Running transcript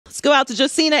Let's go out to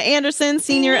Josina Anderson,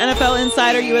 senior NFL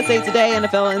insider, USA Today,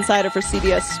 NFL insider for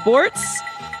CBS Sports,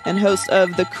 and host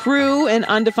of The Crew and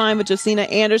Undefined with Josina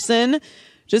Anderson.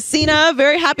 Josina,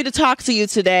 very happy to talk to you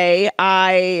today.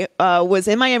 I was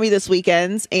in Miami this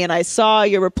weekend and I saw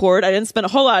your report. I didn't spend a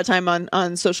whole lot of time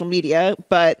on social media,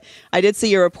 but I did see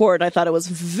your report and I thought it was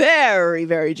very,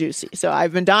 very juicy. So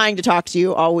I've been dying to talk to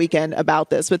you all weekend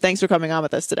about this, but thanks for coming on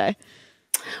with us today.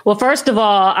 Well, first of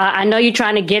all, I know you're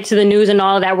trying to get to the news and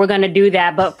all of that. We're going to do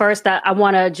that. But first, I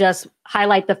want to just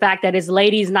highlight the fact that it's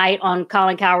ladies' night on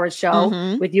Colin Cowherd's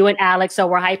show with you and Alex. So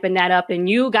we're hyping that up. And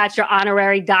you got your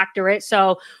honorary doctorate.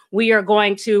 So we are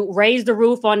going to raise the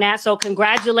roof on that. So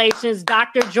congratulations,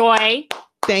 Dr. Joy.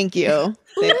 Thank you.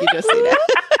 Thank you, Josina.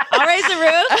 I'll raise the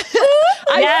roof.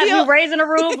 You're raising the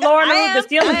roof, lowering the roof. The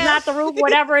ceiling's not the roof,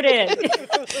 whatever it is.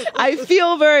 I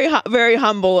feel very, very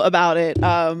humble about it.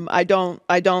 I don't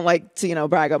like to,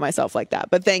 brag on myself like that.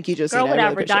 But thank you, Josina. Girl,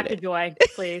 whatever, really Dr. Joy,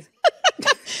 please.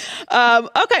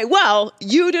 Okay, well,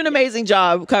 you do an amazing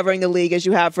job covering the league as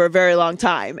you have for a very long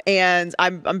time. And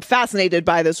I'm fascinated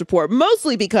by this report,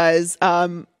 mostly because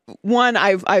one,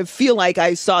 I feel like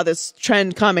I saw this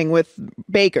trend coming with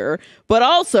Baker, but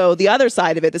also the other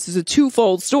side of it, this is a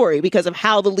twofold story because of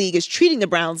how the league is treating the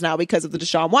Browns now because of the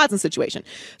Deshaun Watson situation.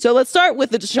 So let's start with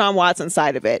the Deshaun Watson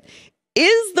side of it.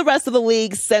 Is the rest of the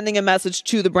league sending a message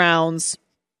to the Browns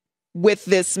with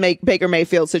this Baker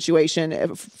Mayfield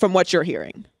situation from what you're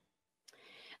hearing?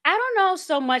 I don't know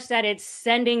so much that it's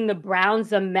sending the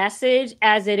Browns a message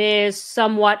as it is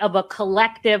somewhat of a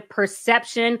collective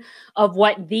perception of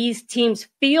what these teams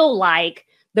feel like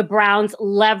the Browns'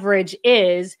 leverage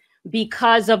is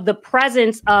because of the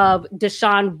presence of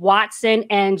Deshaun Watson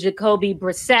and Jacoby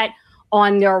Brissett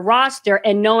on their roster,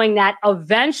 and knowing that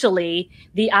eventually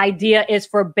the idea is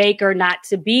for Baker not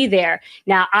to be there.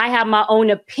 Now, I have my own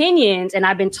opinions, and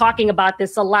I've been talking about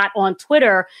this a lot on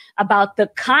Twitter about the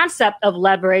concept of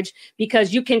leverage,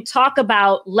 because you can talk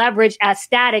about leverage as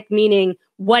static, meaning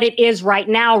what it is right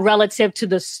now relative to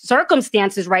the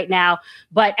circumstances right now.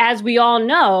 But as we all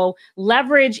know,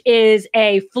 leverage is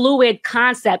a fluid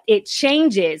concept. It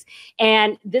changes.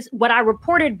 And this, what I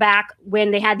reported back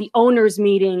when they had the owners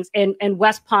meetings in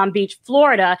West Palm Beach,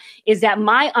 Florida, is that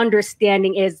my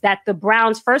understanding is that the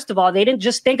Browns, first of all, they didn't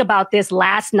just think about this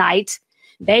last night.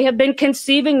 They have been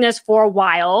conceiving this for a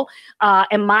while.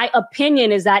 And my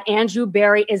opinion is that Andrew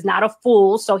Berry is not a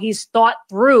fool. So he's thought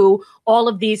through all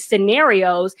of these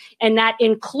scenarios. And that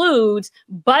includes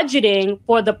budgeting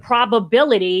for the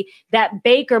probability that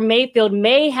Baker Mayfield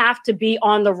may have to be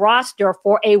on the roster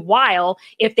for a while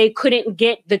if they couldn't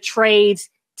get the trades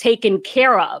taken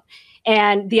care of.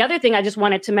 And the other thing I just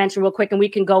wanted to mention real quick, and we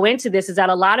can go into this, is that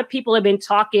a lot of people have been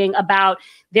talking about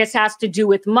this has to do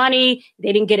with money.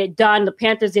 They didn't get it done. The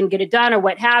Panthers didn't get it done or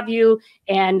what have you.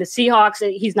 And the Seahawks,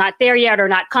 he's not there yet or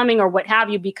not coming or what have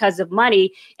you because of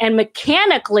money. And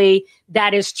mechanically,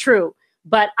 that is true.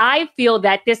 But I feel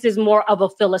that this is more of a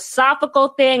philosophical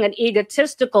thing, an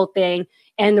egotistical thing.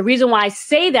 And the reason why I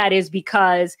say that is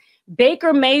because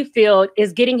Baker Mayfield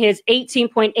is getting his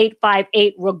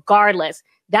 18.858 regardless.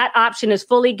 That option is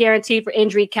fully guaranteed for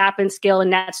injury cap and skill,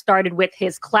 and that started with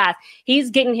his class. He's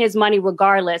getting his money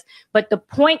regardless. But the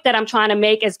point that I'm trying to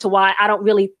make as to why I don't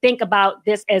really think about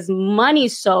this as money,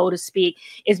 so to speak,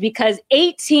 is because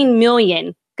 18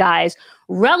 million, guys,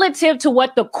 relative to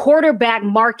what the quarterback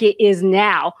market is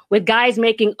now, with guys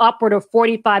making upward of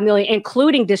 45 million,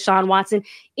 including Deshaun Watson,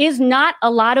 is not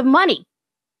a lot of money.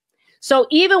 So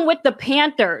even with the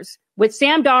Panthers, with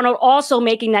Sam Darnold also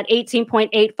making that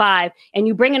 18.85, and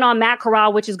you bring in on Matt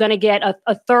Corral, which is going to get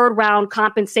a third round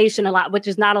compensation a lot, which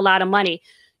is not a lot of money.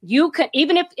 You can,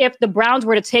 even if the Browns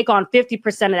were to take on 50%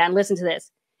 of that, and listen to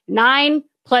this, 9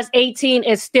 plus 18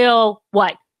 is still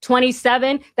what?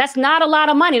 27. That's not a lot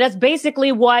of money. That's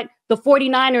basically what the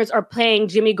 49ers are paying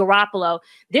Jimmy Garoppolo.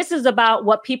 This is about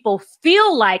what people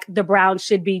feel like the Browns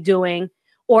should be doing,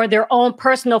 or their own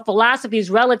personal philosophies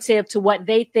relative to what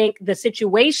they think the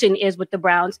situation is with the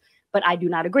Browns. But I do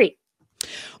not agree.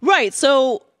 Right.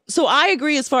 So I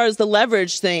agree as far as the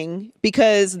leverage thing,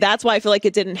 because that's why I feel like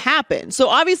it didn't happen. So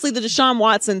obviously the Deshaun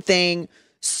Watson thing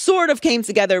sort of came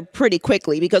together pretty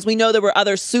quickly because we know there were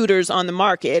other suitors on the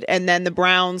market, and then the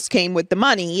Browns came with the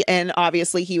money, and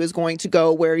obviously he was going to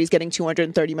go where he's getting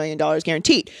 $230 million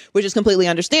guaranteed, which is completely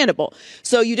understandable.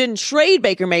 So you didn't trade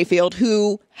Baker Mayfield,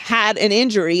 who had an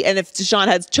injury, and if Deshaun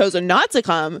had chosen not to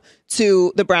come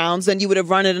to the Browns, then you would have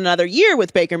run it another year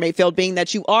with Baker Mayfield, being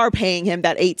that you are paying him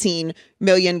that $18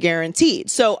 million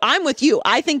guaranteed. So I'm with you.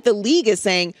 I think the league is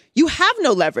saying you have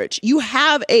no leverage. You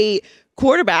have a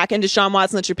quarterback and Deshaun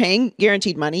Watson that you're paying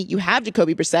guaranteed money. You have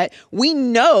Jacoby Brissett. We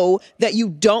know that you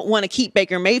don't want to keep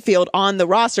Baker Mayfield on the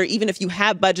roster, even if you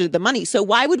have budgeted the money. So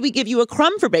why would we give you a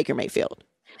crumb for Baker Mayfield?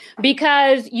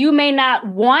 Because you may not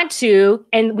want to,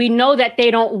 and we know that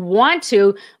they don't want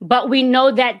to, but we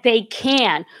know that they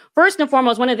can. First and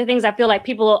foremost, one of the things I feel like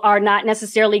people are not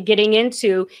necessarily getting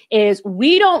into is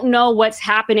we don't know what's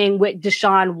happening with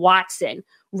Deshaun Watson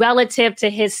relative to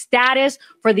his status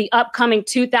for the upcoming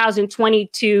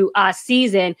 2022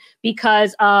 season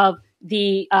because of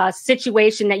the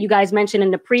situation that you guys mentioned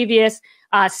in the previous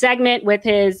segment with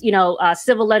his,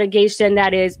 civil litigation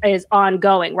that is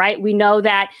ongoing, right? We know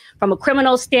that from a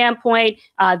criminal standpoint,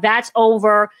 that's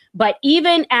over. But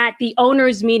even at the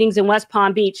owners' meetings in West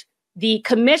Palm Beach, the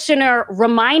commissioner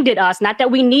reminded us, not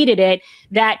that we needed it,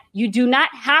 that you do not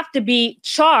have to be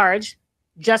charged,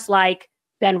 just like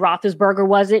Ben Roethlisberger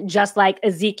wasn't, just like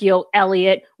Ezekiel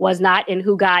Elliott was not, and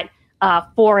who got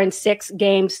 4 and 6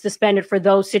 games suspended for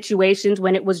those situations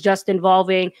when it was just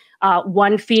involving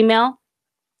one female.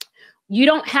 You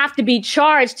don't have to be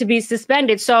charged to be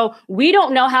suspended. So we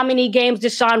don't know how many games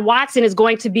Deshaun Watson is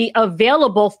going to be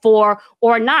available for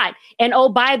or not. And oh,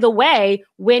 by the way,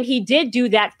 when he did do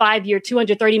that 5-year,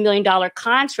 $230 million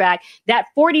contract, that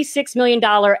 $46 million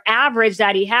average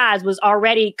that he has was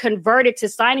already converted to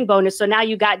signing bonus. So now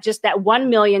you got just that $1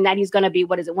 million that he's going to be,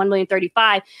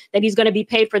 $1,035,000 that he's going to be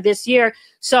paid for this year.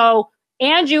 So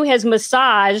Andrew has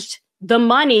massaged the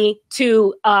money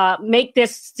to make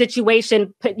this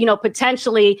situation,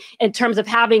 potentially in terms of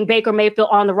having Baker Mayfield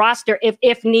on the roster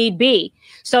if need be.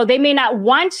 So they may not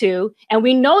want to, and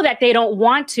we know that they don't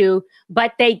want to,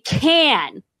 but they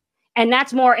can. And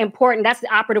that's more important. That's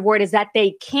the operative word, is that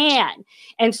they can.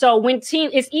 And so when it's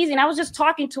easy. And I was just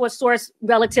talking to a source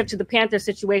relative to the Panthers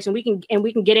situation. We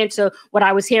can get into what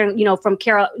I was hearing, from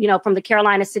the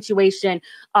Carolina situation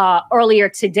earlier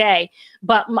today.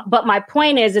 But my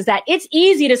point is that it's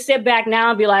easy to sit back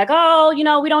now and be like, oh,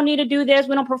 we don't need to do this.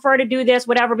 We don't prefer to do this,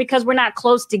 whatever, because we're not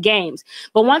close to games.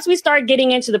 But once we start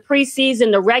getting into the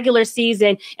preseason, the regular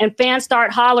season, and fans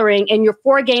start hollering, and you're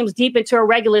 4 games deep into a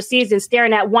regular season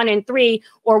staring at 1-3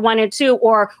 or 1-2,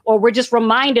 or we're just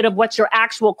reminded of what your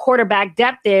actual quarterback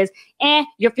depth is,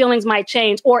 your feelings might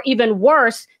change. Or even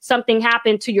worse, something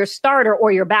happened to your starter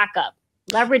or your backup.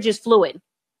 Leverage is fluid.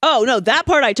 Oh, no, that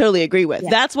part I totally agree with. Yeah.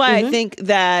 That's why I think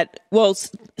that,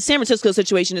 San Francisco's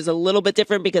situation is a little bit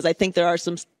different because I think there are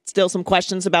still some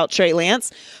questions about Trey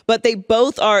Lance, but they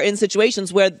both are in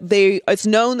situations where it's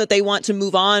known that they want to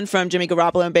move on from Jimmy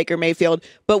Garoppolo and Baker Mayfield,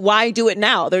 but why do it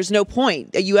now? There's no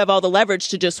point. You have all the leverage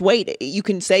to just wait. You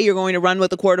can say you're going to run with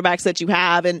the quarterbacks that you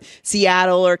have in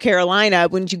Seattle or Carolina.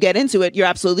 When you get into it, you're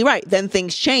absolutely right. Then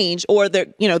things change, or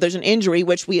there's an injury,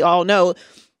 which we all know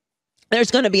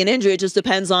there's going to be an injury. It just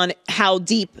depends on how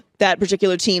deep that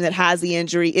particular team that has the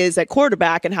injury is at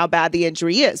quarterback and how bad the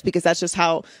injury is, because that's just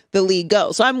how the league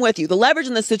goes. So I'm with you. The leverage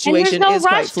in this situation is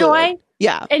quite fluid. Joy.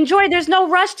 Yeah. And Joy, there's no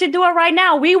rush to do it right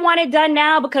now. We want it done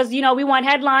now because, we want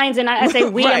headlines. And I say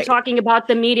we, right. I'm talking about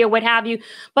the media, what have you.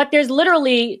 But there's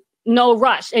literally no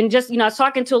rush. And just, I was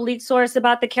talking to a lead source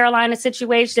about the Carolina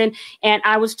situation, and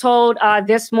I was told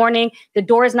this morning the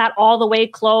door is not all the way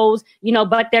closed,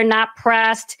 but they're not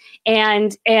pressed.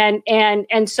 And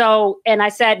so I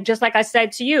said, just like I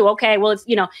said to you, okay, well,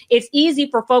 it's easy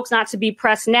for folks not to be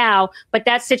pressed now, but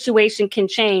that situation can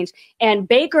change. And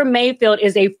Baker Mayfield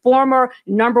is a former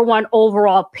 #1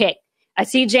 overall pick. I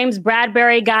see James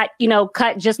Bradbury got,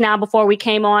 cut just now before we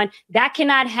came on. That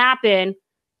cannot happen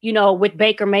with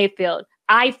Baker Mayfield.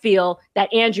 I feel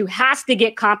that Andrew has to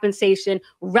get compensation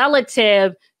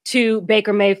relative to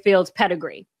Baker Mayfield's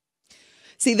pedigree.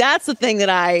 See, that's the thing that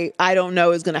I don't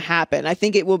know is going to happen. I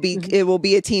think it will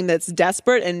be a team that's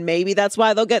desperate, and maybe that's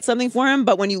why they'll get something for him.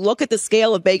 But when you look at the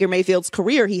scale of Baker Mayfield's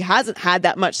career, he hasn't had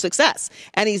that much success,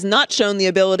 and he's not shown the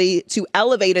ability to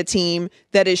elevate a team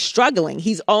that is struggling.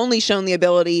 He's only shown the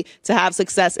ability to have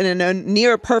success in a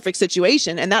near perfect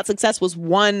situation, and that success was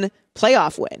one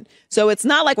playoff win. So it's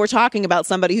not like we're talking about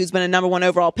somebody who's been a #1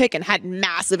 overall pick and had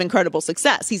massive, incredible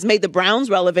success. He's made the Browns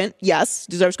relevant. Yes,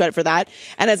 deserves credit for that,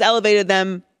 and has elevated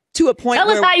them to a point. Tell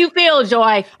us how you feel,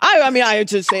 Joy. I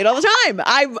just say it all the time.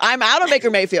 I'm out on Baker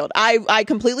Mayfield. I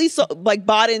completely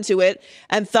bought into it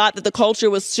and thought that the culture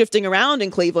was shifting around in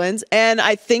Cleveland. And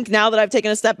I think now that I've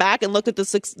taken a step back and looked at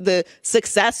the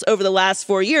success over the last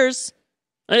 4 years,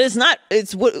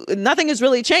 nothing has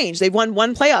really changed. They've won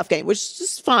 1 playoff game, which is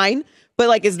just fine.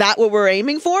 But is that what we're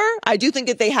aiming for? I do think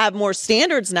that they have more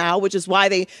standards now, which is why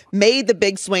they made the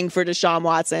big swing for Deshaun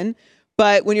Watson.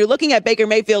 But when you're looking at Baker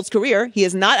Mayfield's career, he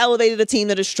has not elevated a team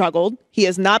that has struggled. He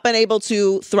has not been able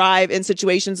to thrive in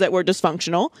situations that were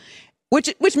dysfunctional.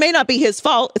 which may not be his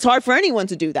fault. It's hard for anyone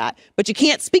to do that. But you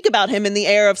can't speak about him in the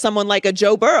air of someone like a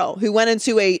Joe Burrow, who went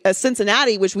into a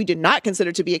Cincinnati, which we did not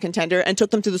consider to be a contender, and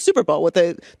took them to the Super Bowl with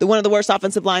the one of the worst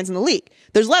offensive lines in the league.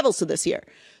 There's levels to this here.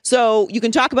 So you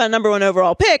can talk about a number one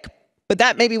overall pick, but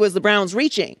that maybe was the Browns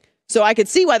reaching. So I could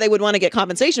see why they would want to get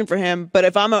compensation for him. But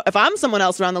if I'm someone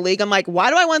else around the league, I'm like, why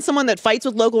do I want someone that fights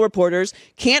with local reporters,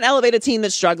 can't elevate a team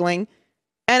that's struggling,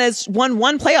 and has won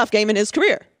one playoff game in his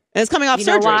career? And it's coming off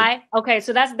surgery. You know why? Okay,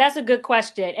 so that's a good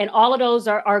question. And all of those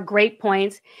are great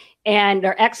points and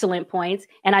are excellent points.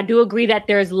 And I do agree that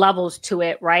there's levels to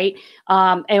it, right?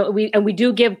 And we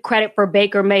do give credit for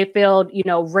Baker Mayfield,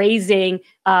 raising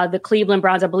the Cleveland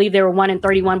Browns. I believe they were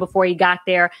 1-31 before he got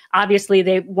there. Obviously,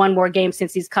 they've won more games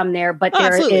since he's come there. But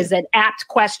there is an apt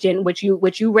question which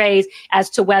you raise as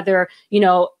to whether,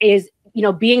 is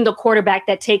being the quarterback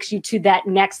that takes you to that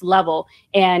next level.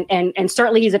 And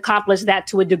certainly he's accomplished that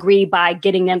to a degree by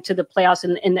getting them to the playoffs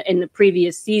in the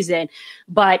previous season.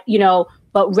 But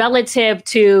relative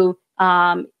to,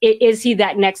 is he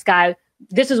that next guy?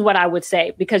 This is what I would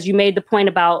say, because you made the point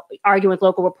about arguing with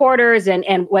local reporters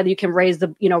and whether you can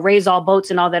raise all boats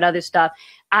and all that other stuff.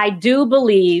 I do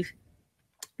believe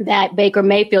that Baker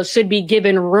Mayfield should be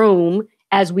given room,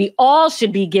 as we all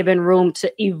should be given room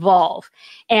to evolve.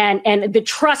 And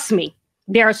trust me,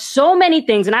 there are so many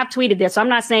things, and I've tweeted this, so I'm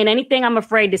not saying anything I'm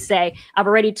afraid to say. I've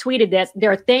already tweeted this.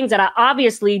 There are things that I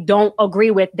obviously don't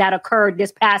agree with that occurred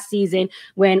this past season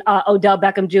when Odell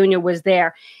Beckham Jr. was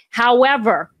there.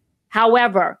 However,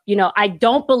 I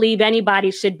don't believe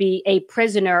anybody should be a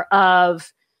prisoner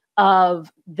of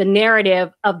the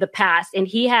narrative of the past, and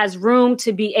he has room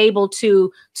to be able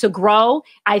to grow.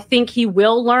 I think he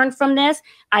will learn from this.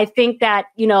 I think that,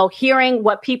 hearing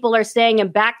what people are saying in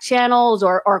back channels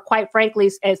or quite frankly,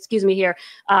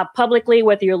 publicly,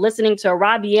 whether you're listening to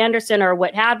Robbie Anderson or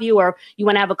what have you, or you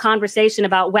want to have a conversation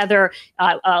about whether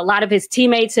a lot of his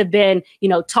teammates have been,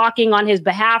 talking on his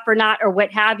behalf or not, or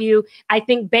what have you. I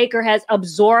think Baker has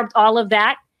absorbed all of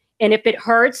that. And if it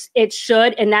hurts, it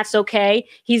should, and that's okay.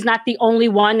 He's not the only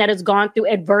one that has gone through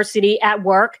adversity at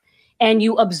work, and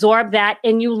you absorb that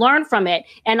and you learn from it.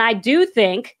 And I do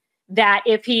think that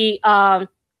if he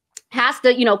has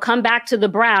to, come back to the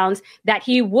Browns, that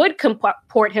he would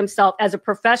comport himself as a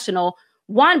professional,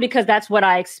 one, because that's what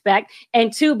I expect,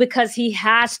 and two, because he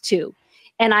has to.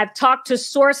 And I've talked to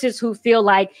sources who feel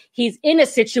like he's in a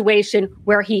situation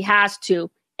where he has to,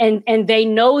 and they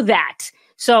know that.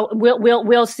 So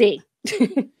we'll see.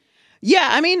 Yeah,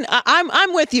 I mean,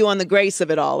 I'm with you on the grace of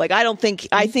it all. Like, I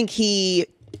think he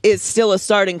is still a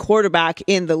starting quarterback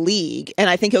in the league,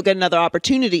 and I think he'll get another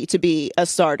opportunity to be a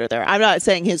starter there. I'm not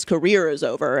saying his career is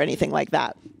over or anything like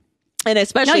that. And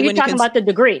especially you're talking about the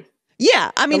degree.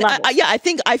 Yeah, I mean,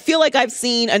 I feel like I've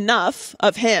seen enough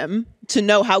of him to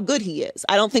know how good he is.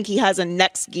 I don't think he has a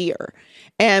next gear.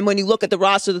 And when you look at the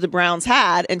roster that the Browns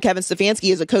had, and Kevin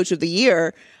Stefanski is a coach of the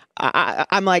year,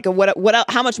 I'm like, what?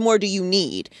 How much more do you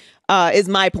need? Is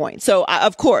my point. So,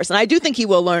 of course, and I do think he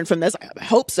will learn from this. I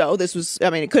hope so.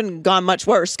 It couldn't have gone much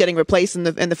worse getting replaced in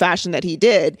the fashion that he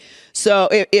did. So,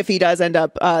 if he does end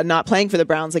up not playing for the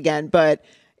Browns again, but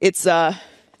it's a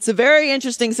very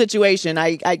interesting situation.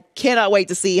 I cannot wait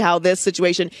to see how this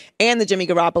situation and the Jimmy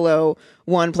Garoppolo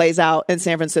one plays out in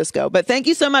San Francisco. But thank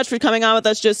you so much for coming on with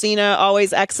us, Josina.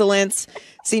 Always excellent.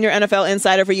 Senior NFL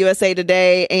Insider for USA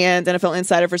Today and NFL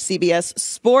Insider for CBS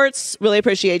Sports. Really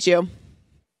appreciate you.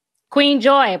 Queen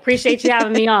Joy, appreciate you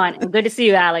having me on. Good to see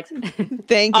you, Alex.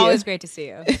 Thank you. Always great to see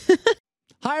you.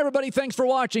 Hi, everybody. Thanks for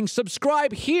watching.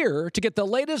 Subscribe here to get the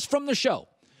latest from the show.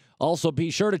 Also, be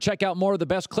sure to check out more of the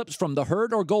best clips from The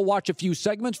Herd or go watch a few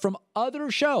segments from other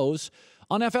shows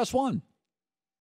on FS1.